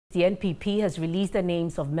The NPP has released the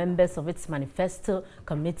names of members of its manifesto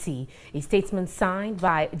committee. A statement signed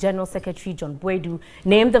by General Secretary John Boadu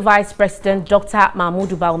named the Vice President Dr. Mahmoud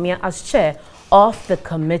Bawumia as chair of the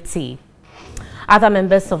committee. Other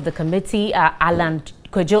members of the committee are Alan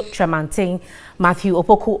Kwejo Tremantin, Matthew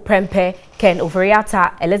Opoku Prempe, Ken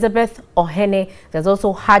Overiata, Elizabeth Ohene. There's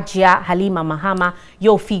also Hajia Halima Mahama,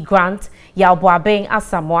 Yofi Grant, Yaobuabeng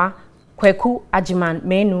Asamoah, Kweku Ajiman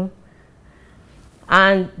Menu,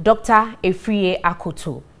 and Dr. Efriye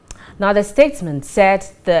Akoto. Now, the statement said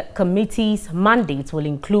the committee's mandate will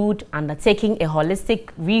include undertaking a holistic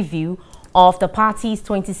review of the party's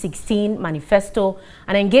 2016 manifesto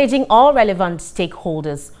and engaging all relevant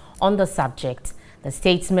stakeholders on the subject. The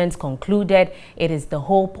statement concluded it is the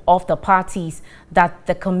hope of the parties that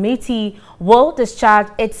the committee will discharge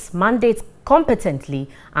its mandate competently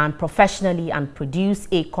and professionally and produce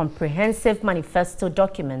a comprehensive manifesto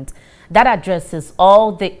document that addresses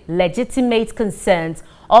all the legitimate concerns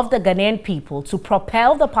of the Ghanaian people to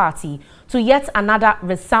propel the party to yet another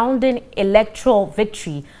resounding electoral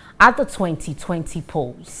victory at the 2020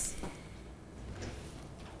 polls.